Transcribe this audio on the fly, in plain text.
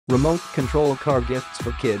Remote control car gifts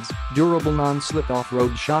for kids, durable non-slip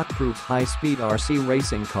off-road shockproof high-speed RC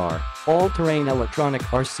racing car, all-terrain electronic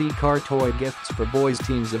RC car toy gifts for boys,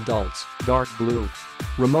 teens, adults, dark blue.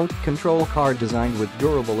 Remote control car designed with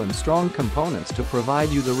durable and strong components to provide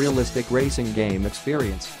you the realistic racing game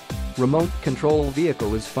experience. Remote control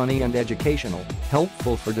vehicle is funny and educational,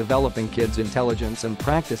 helpful for developing kids' intelligence and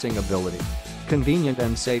practicing ability. Convenient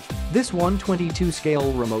and safe, this 1/22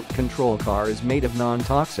 scale remote control car is made of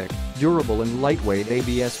non-toxic, durable and lightweight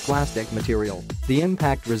ABS plastic material. The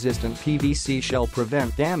impact-resistant PVC shell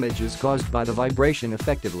prevent damages caused by the vibration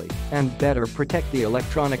effectively and better protect the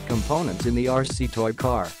electronic components in the RC toy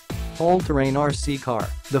car. All-terrain RC car.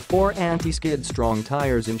 The 4 anti-skid strong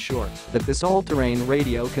tires ensure that this all-terrain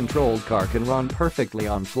radio-controlled car can run perfectly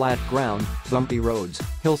on flat ground, bumpy roads,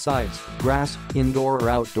 hillsides, grass, indoor or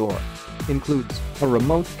outdoor. Includes a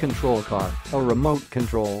remote control car, a remote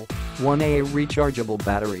control, 1 AA rechargeable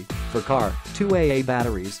battery for car, 2 AA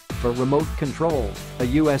batteries for remote control, a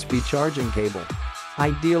USB charging cable.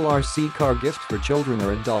 Ideal RC car gift for children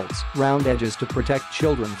or adults, round edges to protect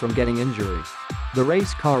children from getting injury. The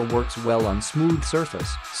race car works well on smooth surface,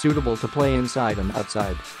 suitable to play inside and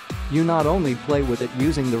outside. You not only play with it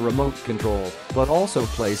using the remote control, but also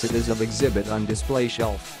place it as an exhibit on display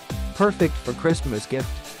shelf. Perfect for Christmas gift,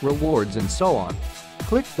 rewards and so on.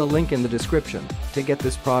 Click the link in the description to get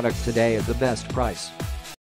this product today at the best price.